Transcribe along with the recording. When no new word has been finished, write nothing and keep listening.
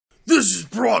This is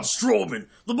Braun Strowman,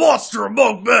 the monster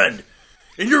among men,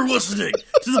 and you're listening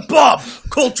to the Pop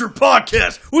Culture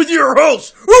Podcast with your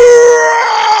host, Rob!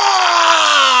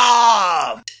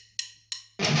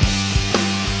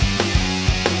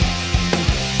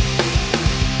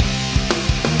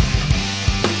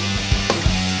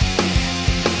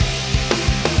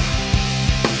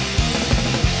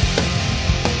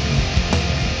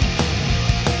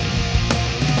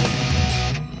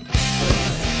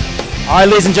 All right,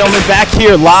 ladies and gentlemen, back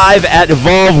here live at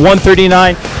Evolve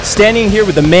 139, standing here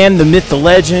with the man, the myth, the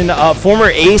legend, former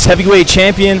Ace heavyweight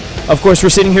champion. Of course, we're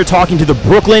sitting here talking to the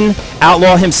Brooklyn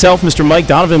Outlaw himself, Mr. Mike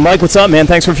Donovan. Mike, what's up, man?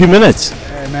 Thanks for a few minutes.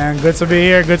 Hey, man, good to be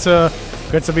here. Good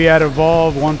to be at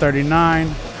Evolve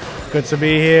 139. Good to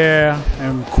be here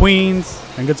in Queens,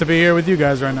 and good to be here with you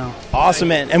guys right now. Awesome,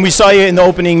 man. And we saw you in the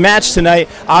opening match tonight.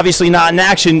 Obviously not in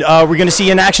action. We're going to see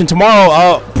you in action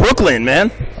tomorrow. Brooklyn, man.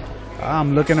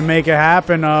 I'm looking to make it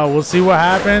happen. We'll see what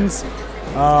happens.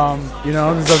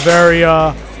 This is a very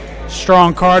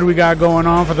strong card we got going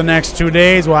on for the next 2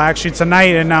 days. Well, actually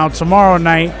tonight and now tomorrow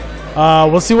night.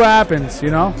 We'll see what happens,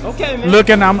 you know? Okay,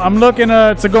 man. I'm looking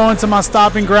to go into my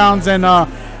stopping grounds and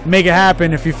make it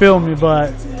happen, if you feel me.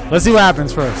 But let's see what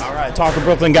happens first. All right, talking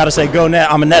Brooklyn, got to say go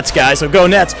Nets. I'm a Nets guy, so go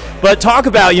Nets. But talk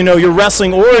about, your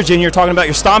wrestling origin. You're talking about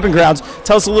your stomping grounds.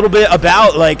 Tell us a little bit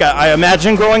about, I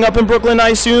imagine growing up in Brooklyn, I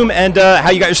assume, and how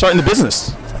you got your start in the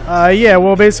business.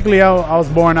 Basically, I was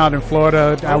born out in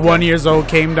Florida. At 1 year old,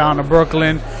 came down to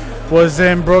Brooklyn. Was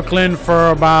in Brooklyn for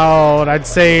about, I'd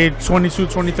say, 22,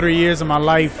 23 years of my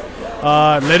life.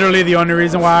 Literally, the only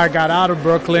reason why I got out of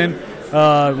Brooklyn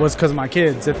was because of my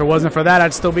kids. If it wasn't for that,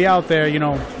 I'd still be out there,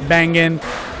 banging,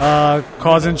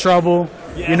 causing trouble.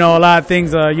 Yeah. A lot of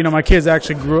things. My kids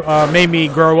actually made me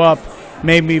grow up,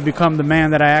 made me become the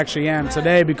man that I actually am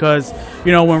today. Because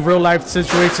when real life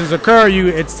situations occur,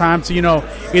 it's time to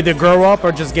either grow up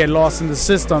or just get lost in the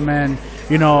system. And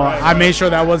I made sure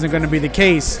that wasn't going to be the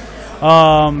case.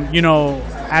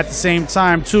 At the same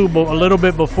time too, but a little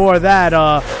bit before that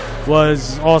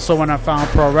was also when I found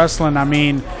pro wrestling. I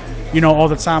mean, all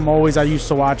the time, I used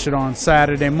to watch it on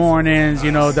Saturday mornings,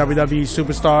 WWE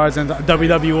superstars and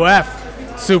WWF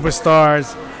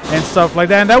superstars and stuff like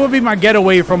that. And that would be my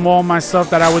getaway from all my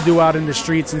stuff that I would do out in the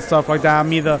streets and stuff like that.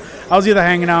 I was either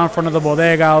hanging out in front of the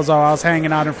bodegas or I was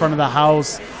hanging out in front of the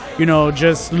house,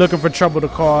 just looking for trouble to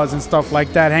cause and stuff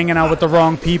like that, hanging out with the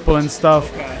wrong people and stuff.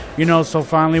 So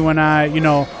finally when I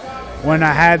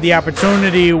had the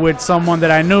opportunity with someone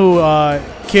that I knew, a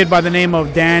kid by the name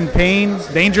of Dan Payne,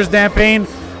 Dangerous Dan Payne,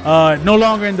 no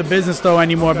longer in the business though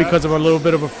anymore because of a little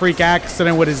bit of a freak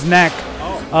accident with his neck,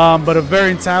 but a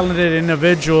very talented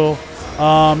individual.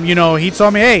 He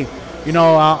told me, hey,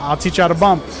 I'll teach you how to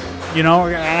bump. And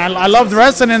I loved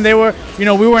wrestling, and they were, we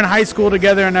were in high school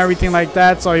together and everything like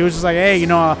that. So he was just like, hey,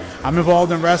 I'm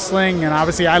involved in wrestling, and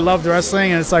obviously I loved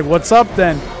wrestling, and it's like, what's up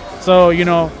then? So,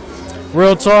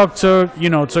 real talk,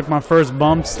 took my first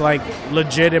bumps, like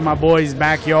legit in my boy's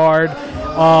backyard,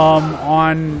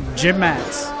 on gym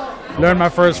mats. Learned my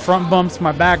first front bumps,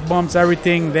 my back bumps,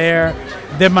 everything there.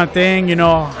 Did my thing,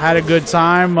 had a good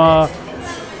time.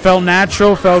 Felt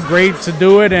natural, felt great to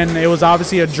do it, and it was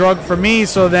obviously a drug for me.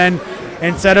 So then,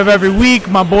 instead of every week,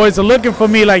 my boys are looking for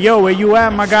me like, yo, where you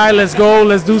at, my guy? Let's go,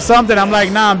 let's do something. I'm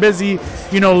like, nah, I'm busy,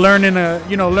 learning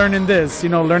this,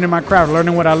 learning my craft,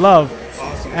 learning what I love.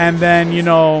 Awesome. And then,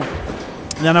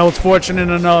 then I was fortunate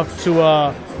enough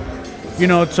to,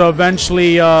 to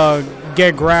eventually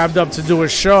get grabbed up to do a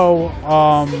show.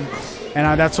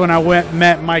 And that's when I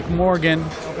met Mike Morgan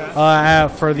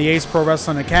for the Ace Pro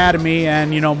Wrestling Academy.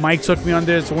 And, Mike took me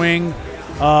under his wing.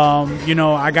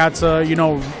 I got to,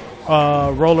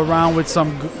 roll around with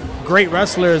some great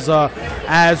wrestlers,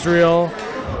 Azrael,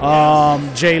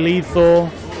 Jay Lethal,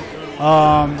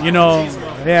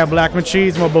 Black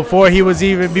Machismo. Before he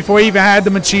even had the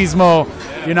Machismo,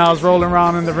 I was rolling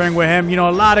around in the ring with him.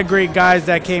 A lot of great guys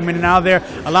that came in and out there.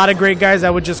 A lot of great guys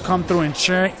that would just come through and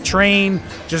train,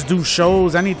 just do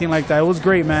shows, anything like that. It was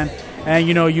great, man. And,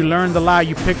 you learned a lot.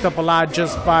 You picked up a lot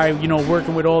just by,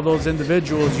 working with all those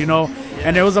individuals,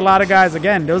 And there was a lot of guys, we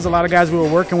were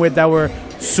working with that were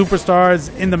superstars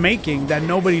in the making that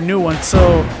nobody knew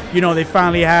until, they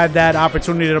finally had that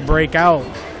opportunity to break out.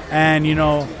 And,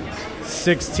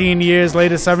 16 years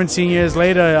later, 17 years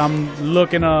later, I'm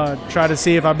looking to try to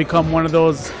see if I become one of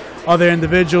those other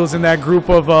individuals in that group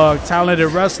of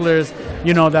talented wrestlers,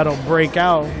 that'll break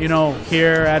out,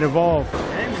 here at Evolve.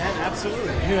 Absolutely.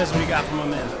 Who else we got from my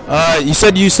man? You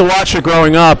said you used to watch it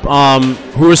growing up.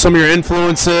 Who are some of your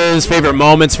influences, favorite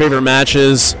moments, favorite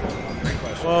matches?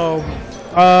 Well,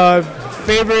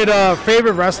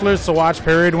 favorite wrestlers to watch,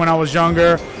 period, when I was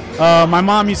younger. My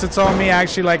mom used to tell me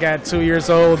actually like at 2 years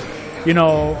old, you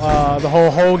know, the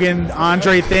whole Hogan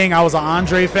Andre thing. I was an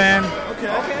Andre fan.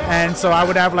 And so I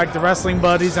would have like the wrestling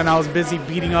buddies, and I was busy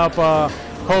beating up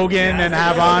Hogan and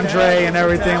have Andre and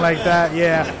everything like that.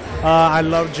 Yeah, I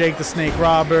love Jake the Snake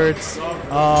Roberts.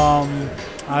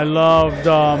 I loved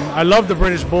the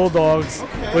British Bulldogs,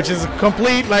 which is a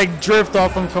complete like drift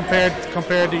off from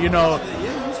compared to, you know,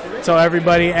 to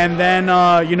everybody. And then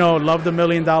you know, love the $1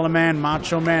 Million Man,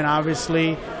 Macho Man,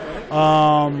 obviously.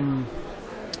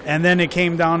 And then it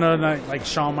came down to like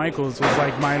Shawn Michaels was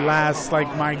like my last, like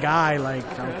my guy,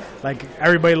 like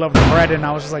everybody loved Bret, and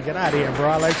I was just like, get out of here, bro.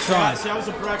 I like Shawn. See, I was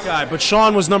a Bret guy, but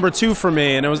Shawn was number 2 for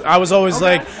me, and I was always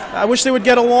like, I wish they would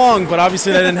get along, but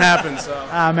obviously that didn't happen. So.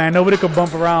 Man, nobody could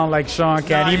bump around like Shawn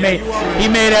can. He made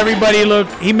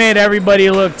everybody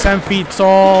look 10 feet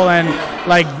tall and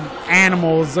like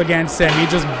animals against him. He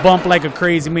just bumped like a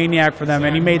crazy maniac for them,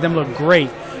 and he made them look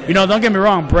great. You know, don't get me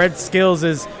wrong, Bret's skills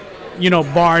is, you know,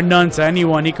 bar none to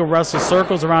anyone. He could wrestle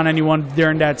circles around anyone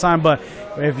during that time. But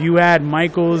if you had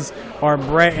Michaels or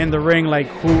Bret in the ring, like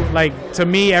who, like to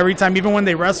me, every time, even when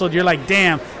they wrestled, you're like,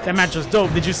 damn, that match was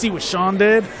dope. Did you see what Shawn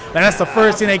did? And that's the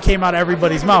first thing that came out of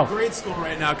everybody's mouth. Grade school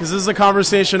right now, because this is a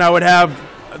conversation I would have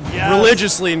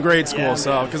religiously in grade school.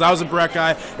 So because I was a Bret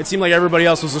guy, it seemed like everybody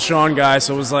else was a Shawn guy.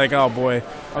 So it was like, oh boy,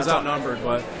 I was outnumbered.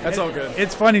 But that's all good.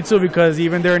 It's funny too, because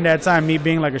even during that time, me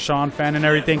being like a Shawn fan and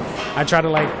everything, I try to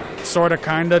like sort of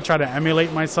kind of try to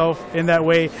emulate myself in that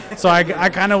way. So I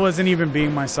kind of wasn't even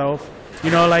being myself. You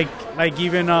know, like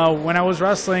even when I was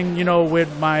wrestling, you know,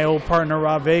 with my old partner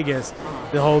Rob Vegas,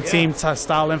 the whole team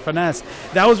Style and Finesse.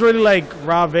 That was really like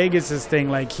Rob Vegas's thing.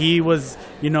 Like he was,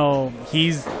 you know,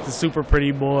 he's the super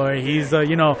pretty boy. He's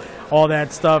you know, all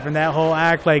that stuff and that whole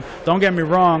act. Like, don't get me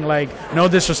wrong. Like, no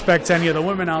disrespect to any of the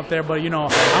women out there, but you know,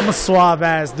 I'm a suave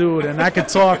ass dude, and I could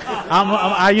talk.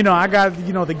 I you know, I got,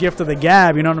 you know, the gift of the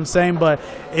gab. You know what I'm saying? But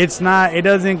it's not. It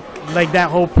doesn't, like,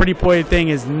 that whole pretty boy thing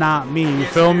is not me. You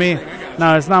feel me?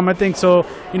 No, it's not my thing. So,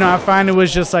 you know, I find it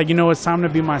was just like, you know, it's time to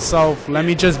be myself. Let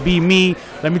me just be me.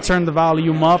 Let me turn the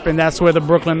volume up. And that's where the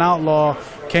Brooklyn Outlaw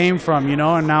came from, you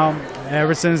know. And now,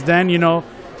 ever since then, you know,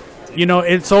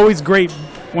 it's always great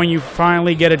when you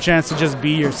finally get a chance to just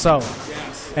be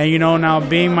yourself. And, you know, now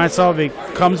being myself, it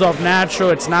comes off natural.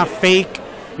 It's not fake.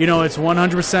 You know, it's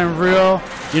 100% real,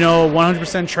 you know,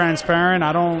 100% transparent.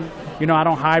 I don't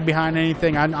hide behind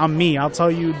anything. I'm me. I'll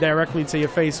tell you directly to your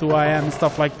face who I am and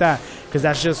stuff like that, because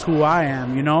that's just who I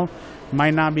am, you know.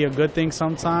 Might not be a good thing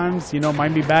sometimes, you know,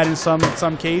 might be bad in some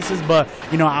cases, but,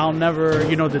 you know, I'll never,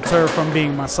 you know, deter from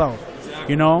being myself,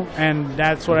 you know. And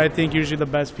that's what I think usually the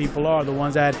best people are, the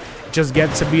ones that just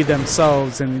get to be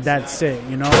themselves, and that's it,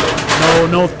 you know.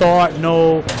 No thought,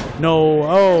 no,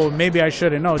 oh, maybe I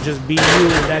shouldn't. No, just be you,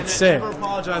 that's it. Never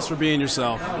apologize for being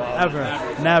yourself.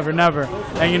 Never.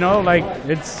 And, you know, like,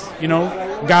 it's, you know,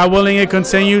 God willing, it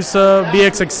continues to be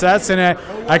a success, and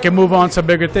I can move on to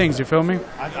bigger things. You feel me?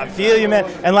 I feel you, man.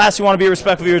 And last, you want to be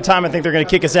respectful of your time. I think they're going to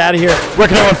kick us out of here. Where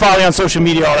can everyone follow you on social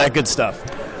media, all that good stuff?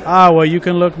 Well, you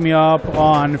can look me up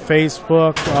on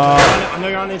Facebook. I know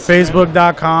you're on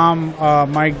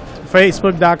Instagram.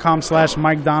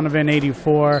 Facebook.com/Mike Donovan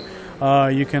 84.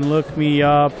 You can look me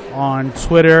up on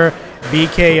Twitter,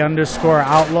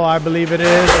 BK_Outlaw, I believe it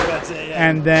is. That's it, yeah.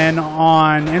 And then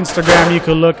on Instagram, you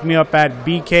can look me up at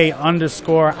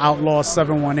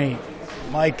BK_Outlaw718.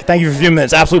 Mike, thank you for a few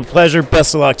minutes. Absolute pleasure.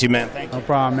 Best of luck to you, man. Thank you. No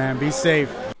problem, man. Be safe.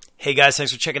 Hey guys,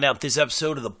 thanks for checking out this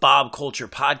episode of the Bob Culture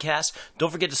Podcast.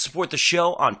 Don't forget to support the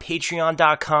show on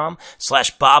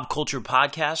patreon.com/Bob Culture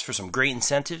Podcast for some great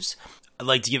incentives. I'd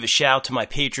like to give a shout out to my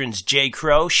patrons Jay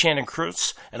Crow, Shannon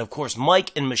Cruz, and of course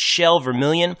Mike and Michelle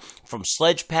Vermillion from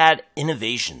Sledgepad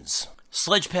Innovations.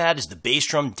 Sledgepad is the bass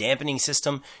drum dampening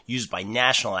system used by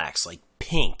national acts like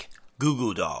Pink, Goo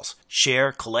Goo Dolls,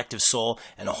 Cher, Collective Soul,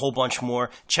 and a whole bunch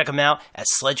more. Check them out at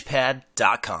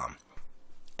sledgepad.com.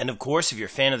 And of course, if you're a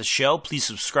fan of the show, please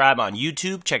subscribe on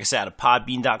YouTube, check us out at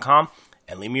podbean.com,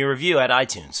 and leave me a review at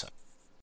iTunes.